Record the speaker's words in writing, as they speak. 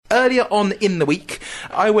Earlier on in the week,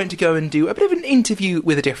 I went to go and do a bit of an interview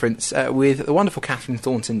with a difference with the wonderful Catherine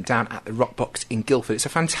Thornton down at the Rock Box in Guildford. It's a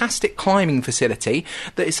fantastic climbing facility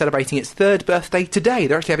that is celebrating its 3rd birthday today.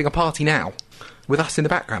 They're actually having a party now, with us in the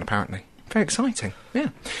background, apparently. Very exciting, yeah.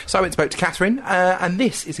 So I went and spoke to Catherine, and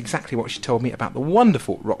this is exactly what she told me about the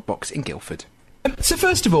wonderful Rock Box in Guildford. So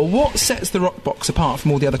first of all, what sets the Rock Box apart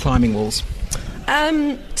from all the other climbing walls?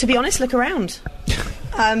 To be honest, look around.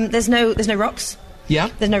 There's no rocks. Yeah.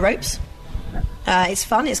 There's no ropes. It's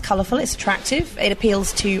fun, it's colourful, it's attractive. It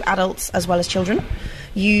appeals to adults as well as children.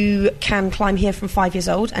 You can climb here from 5 years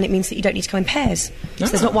old, and it means that you don't need to climb in pairs. So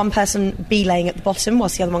there's not one person belaying at the bottom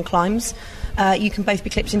whilst the other one climbs. You can both be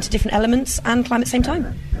clipped into different elements and climb at the same time.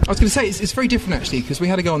 I was going to say, it's very different actually, because we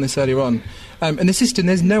had to go on this earlier on. And the system,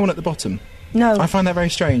 there's no one at the bottom. No. I find that very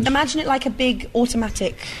strange. Imagine it like a big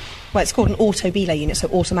automatic, well, it's called an auto belay unit, so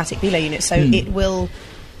automatic belay unit. So it will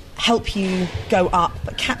help you go up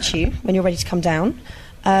but catch you when you're ready to come down.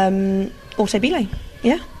 Auto belay,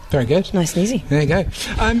 yeah. Very good. Nice and easy. There you go.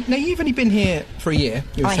 Now, you've only been here for a year,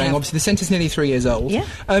 you were saying. Have. Obviously, the centre's nearly 3 years old. Yeah.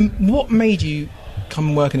 What made you come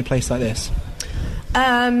and work in a place like this?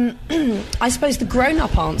 I suppose the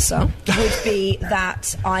grown-up answer would be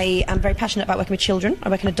that I am very passionate about working with children. I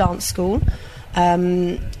work in a dance school.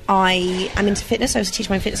 I am into fitness. I also teach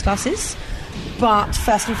my own fitness classes. But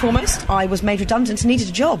first and foremost, I was made redundant and needed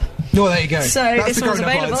a job. Oh, there you go. So that's this the one was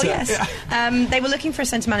grown-up available, answer. yes. Yeah. They were looking for a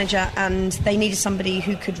centre manager, and they needed somebody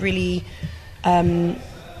who could really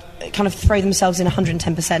kind of throw themselves in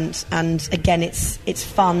 110%. And again, it's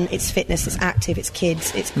fun, it's fitness, it's active, it's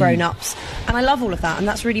kids, it's grown-ups. And I love all of that, and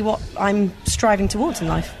that's really what I'm striving towards in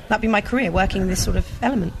life. That'd be my career, working in this sort of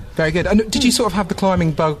element. Very good. And did you sort of have the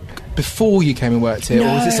climbing bug before you came and worked here,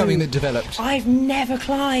 or was it something that developed? I've never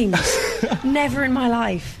climbed. Never in my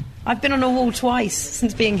life. I've been on a wall twice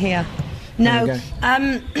since being here. No,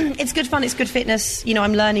 it's good fun, it's good fitness. You know,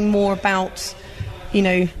 I'm learning more about, you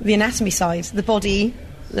know, the anatomy side, the body,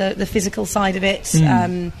 the physical side of it.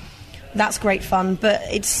 That's great fun, but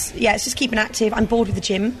it's just keeping active. I'm bored with the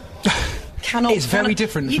gym. It's very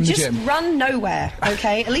different from the gym. You just run nowhere,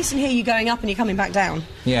 okay? At least in here you're going up and you're coming back down.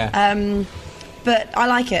 Yeah. But I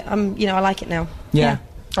like it. I like it now. Yeah.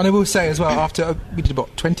 And I will say as well, after we did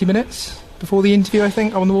about 20 minutes before the interview, I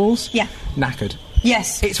think, on the walls. Yeah. Knackered.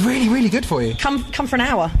 Yes. It's really, really good for you. Come for an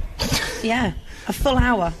hour. Yeah. A full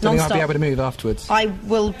hour, non-stop. non-stop. I'll be able to move afterwards. I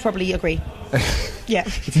will probably agree. Yeah.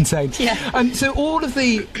 It's insane. Yeah. So all of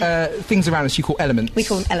the things around us you call elements. We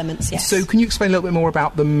call them elements, yes. So can you explain a little bit more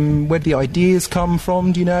about them? Where the ideas come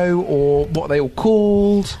from, do you know? Or what are they all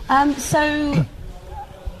called? So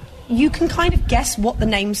you can kind of guess what the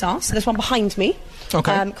names are. So there's one behind me.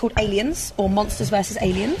 Okay. Called Aliens, or Monsters vs.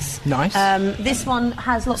 Aliens. Nice. This one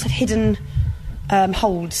has lots of hidden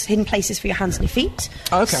holds, hidden places for your hands and your feet.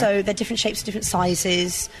 Okay. So they're different shapes, different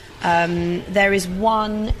sizes. There is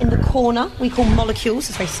one in the corner we call Molecules.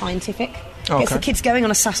 It's very scientific. Okay. Gets the kids going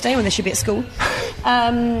on a Saturday when they should be at school.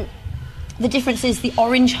 The difference is the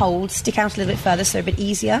orange holds stick out a little bit further, so they're a bit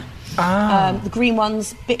easier. The green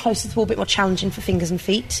ones, a bit closer to the wall, a bit more challenging for fingers and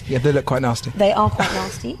feet. Yeah, they look quite nasty. They are quite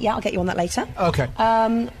nasty. Yeah, I'll get you on that later. Okay.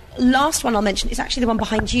 Last one I'll mention is actually the one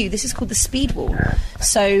behind you. This is called the Speed Wall.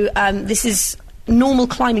 So this is normal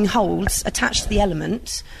climbing holds attached to the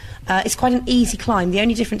element. It's quite an easy climb. The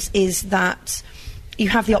only difference is that you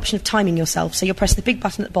have the option of timing yourself. So you'll press the big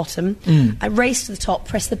button at the bottom, race to the top,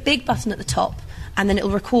 press the big button at the top, and then it'll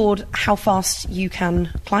record how fast you can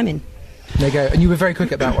climb in. There you go. And you were very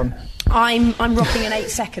quick at that one. I'm rocking an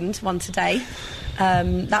 8-second one today.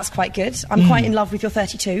 That's quite good. I'm quite in love with your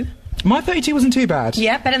 32. My 32 wasn't too bad.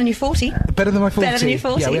 Yeah, better than your 40. Better than my 40. Better than your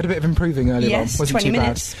 40. Yeah, we had a bit of improving earlier on. Yes, Wasn't 20 too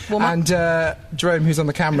minutes. bad. Warm up. And Jerome, who's on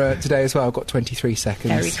the camera today as well, got 23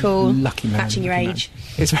 seconds. Very cool. Lucky man. Matching your age.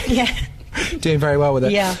 It's doing very well with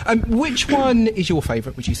it. Yeah. Which one is your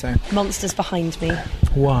favourite, would you say? Monsters behind me.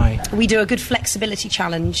 Why? We do a good flexibility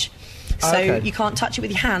challenge. So Okay. you can't touch it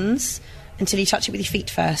with your hands until you touch it with your feet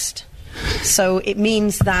first. So it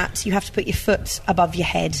means that you have to put your foot above your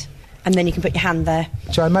head, and then you can put your hand there.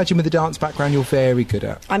 Which I imagine with the dance background you're very good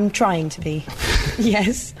at. I'm trying to be.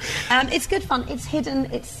 Yes. It's good fun. It's hidden.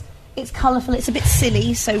 It's colourful. It's a bit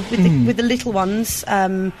silly. So with the little ones,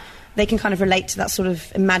 they can kind of relate to that sort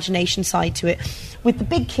of imagination side to it. With the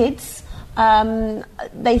big kids,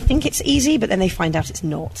 they think it's easy, but then they find out it's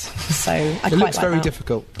not. So It looks very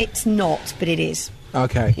difficult. It's not, but it is.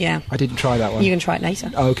 Okay. Yeah. I didn't try that one. You can try it later.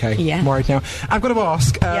 Okay. Yeah. I'm worried now. I've got to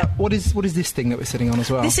ask, what is this thing that we're sitting on as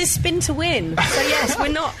well? This is Spin to Win. So yes, we're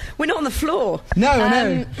not on the floor. No, I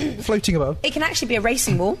know. Floating above. It can actually be a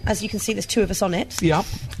racing wall. As you can see, there's two of us on it. Yeah.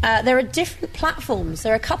 There are different platforms.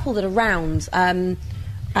 There are a couple that are round.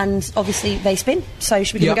 and obviously they spin. So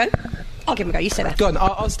should we give them a go? I'll give them a go. You stay there. Go on,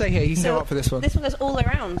 I'll stay here. You can go up for this one. This one goes all the way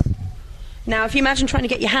around. Now, if you imagine trying to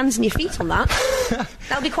get your hands and your feet on that,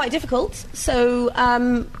 that would be quite difficult. So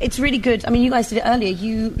it's really good. I mean, you guys did it earlier.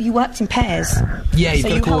 You worked in pairs. Yeah, you've got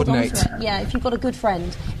to held on coordinate. to it. Yeah, if you've got a good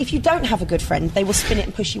friend. If you don't have a good friend, they will spin it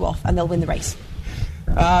and push you off, and they'll win the race.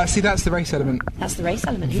 See, that's the race element. That's the race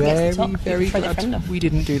element. Who gets the top? Very throw their friend glad off. we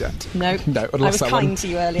didn't do that. No, no, I was kind to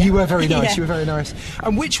you earlier. You were very nice. Yeah. You were very nice.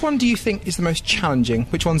 And which one do you think is the most challenging?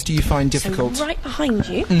 Which ones do you find difficult? So right behind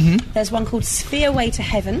you, there's one called Sphere Way to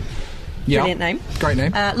Heaven. Yeah. Brilliant name. Great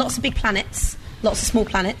name. Lots of big planets, lots of small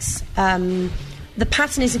planets. The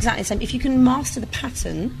pattern is exactly the same. If you can master the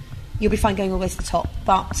pattern, you'll be fine going all the way to the top.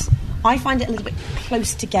 But I find it a little bit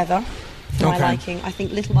close together for my liking. I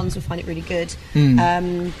think little ones will find it really good.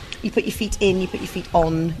 You put your feet in, you put your feet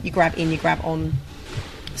on, you grab in, you grab on.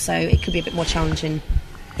 So it could be a bit more challenging,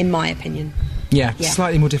 in my opinion. Yeah,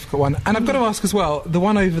 slightly more difficult one. And I've got to ask as well, the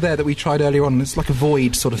one over there that we tried earlier on, it's like a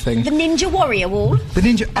void sort of thing. The Ninja Warrior Wall. The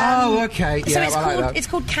Ninja... okay. So Yeah, I like that. it's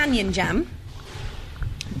called Canyon Jam.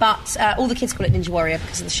 But all the kids call it Ninja Warrior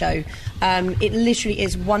because of the show. It literally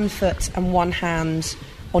is 1 foot and 1 hand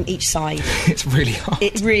on each side. It's really hard.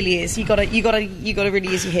 It really is. You gotta really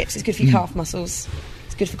use your hips. It's good for your calf muscles.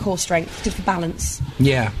 It's good for core strength. It's good for balance.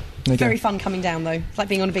 Yeah. Very fun coming down though. It's like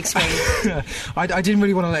being on a big swing. I didn't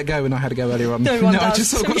really want to let go when I had to go earlier on. No one does, I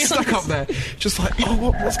just sort of got stuck up there. Just like,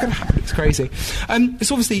 what's going to happen? It's crazy.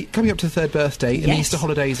 It's obviously coming up to the 3rd birthday and the Easter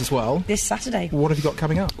holidays as well. This Saturday. What have you got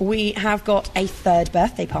coming up? We have got a 3rd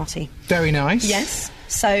birthday party. Very nice. Yes.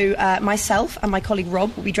 So myself and my colleague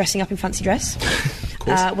Rob will be dressing up in fancy dress. Of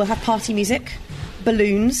course. We'll have party music,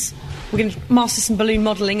 balloons. We're going to master some balloon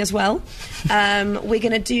modelling as well. We're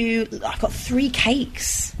going to do... I've got 3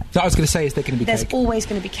 cakes. I was going to say, is there going to be There's cake? always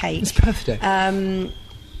going to be cake. It's birthday. And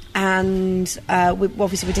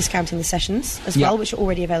obviously we're discounting the sessions as well, which are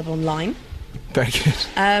already available online. Very good.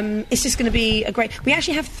 It's just going to be a great... We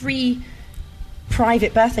actually have 3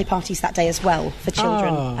 private birthday parties that day as well for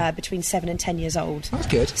children between 7 and 10 years old. That's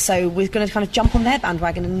good. So we're going to kind of jump on their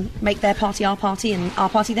bandwagon and make their party our party and our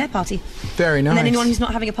party their party. Very nice. And then anyone who's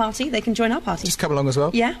not having a party, they can join our party. Just come along as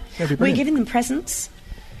well. Yeah. We're giving them presents.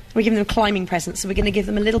 We're giving them climbing presents. So we're going to give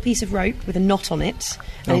them a little piece of rope with a knot on it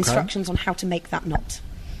and instructions on how to make that knot.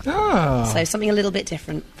 So something a little bit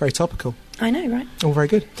different. Very topical. I know, right? All very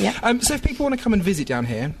good. Yeah. So if people want to come and visit down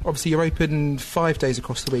here, obviously you're open 5 days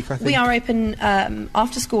across the week, I think. We are open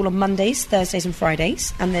after school on Mondays, Thursdays and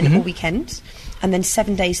Fridays, and then all weekend, and then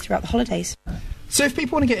 7 days throughout the holidays. So if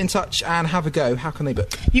people want to get in touch and have a go, how can they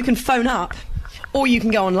book? You can phone up, or you can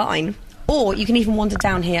go online, or you can even wander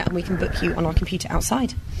down here and we can book you on our computer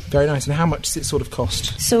outside. Very nice. And how much does it sort of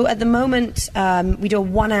cost? So at the moment, we do a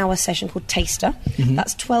 1 hour session called Taster.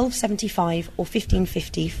 That's $12.75 or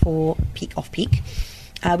 $15.50 for peak off peak.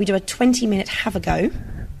 We do a 20-minute have a go.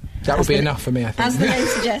 That would be enough for me, I think. As the name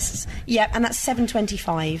suggests. Yeah, and that's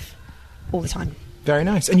 $7.25 all the time. Very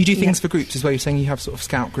nice. And you do things for groups as well. You're saying you have sort of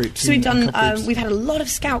scout groups. So we've done. We've had a lot of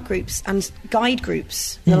scout groups and guide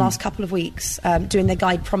groups in the last couple of weeks, doing their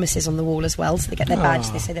guide promises on the wall as well. So they get their badge,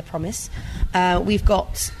 they say their promise. We've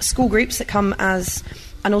got school groups that come as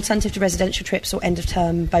an alternative to residential trips or end of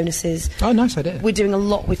term bonuses. Oh, nice idea. We're doing a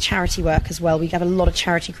lot with charity work as well. We have a lot of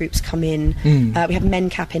charity groups come in. We had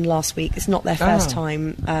MenCap in last week. It's not their first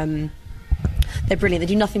time. They're brilliant. They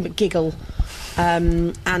do nothing but giggle.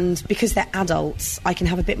 And because they're adults, I can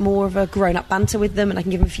have a bit more of a grown-up banter with them, and I can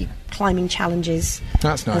give them a few climbing challenges.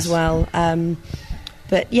 That's nice as well.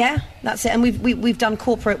 But yeah, that's it. And we've done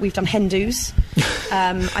corporate, we've done hen dos.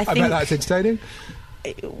 I bet that's entertaining.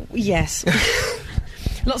 Yes.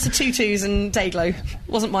 Lots of tutus and Dayglow.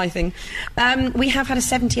 Wasn't my thing. We have had a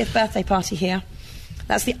 70th birthday party here.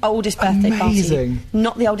 That's the oldest birthday party.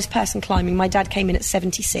 Not the oldest person climbing. My dad came in at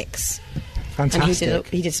 76. Fantastic. And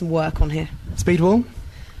he did some work on here. Speed wall?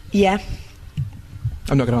 Yeah.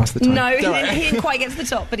 I'm not going to ask the time. No, he didn't quite get to the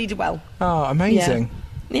top, but he did well. Oh, amazing.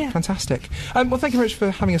 Yeah. Fantastic. Well, thank you very much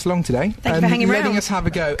for having us along today. Thank you for hanging around. Letting us have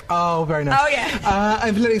a go. Oh, very nice. Oh, yeah.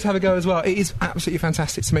 And for letting us have a go as well. It is absolutely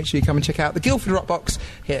fantastic, so make sure you come and check out the Guildford Rock Box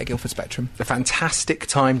here at Guildford Spectrum. A fantastic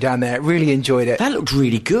time down there. Really enjoyed it. That looked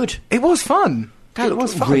really good. It was fun. That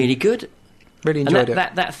looked really good. Really enjoyed it.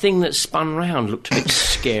 That thing that spun round looked a bit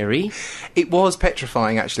scary. It was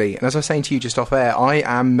petrifying, actually. And as I was saying to you just off air, I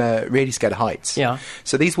am really scared of heights. Yeah.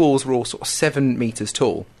 So these walls were all sort of 7 metres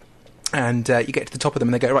tall. And you get to the top of them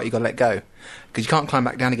and they go, right, you've got to let go. Because you can't climb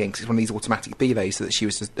back down again because it's one of these automatic belays that she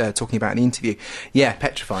was talking about in the interview. Yeah,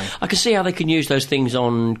 petrifying. I can see how they can use those things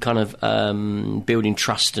on kind of building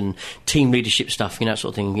trust and team leadership stuff, that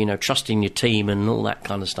sort of thing, trusting your team and all that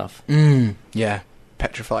kind of stuff. Yeah.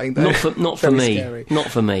 petrifying, though. Not for Very me. scary. Not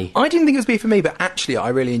for me. I didn't think it was be for me, but actually I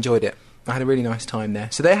really enjoyed it. I had a really nice time there.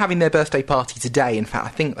 So they're having their birthday party today. In fact, I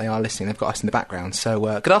think they are listening. They've got us in the background. So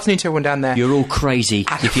good afternoon to everyone down there. You're all crazy.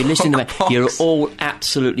 If you're listening to me, you're all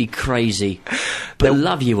absolutely crazy. But I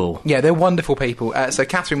love you all. Yeah, they're wonderful people. So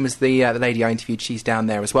Catherine was the lady I interviewed. She's down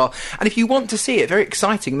there as well. And if you want to see it, very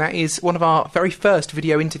exciting, that is one of our very first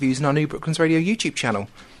video interviews in our New Brooklands Radio YouTube channel.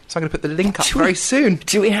 So I'm going to put the link up very soon.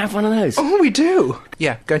 Do we have one of those? Oh, we do.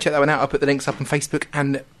 Yeah, go and check that one out. I'll put the links up on Facebook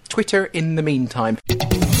and Twitter in the meantime.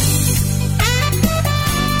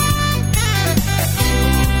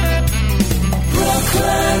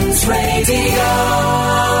 Brooklands Radio.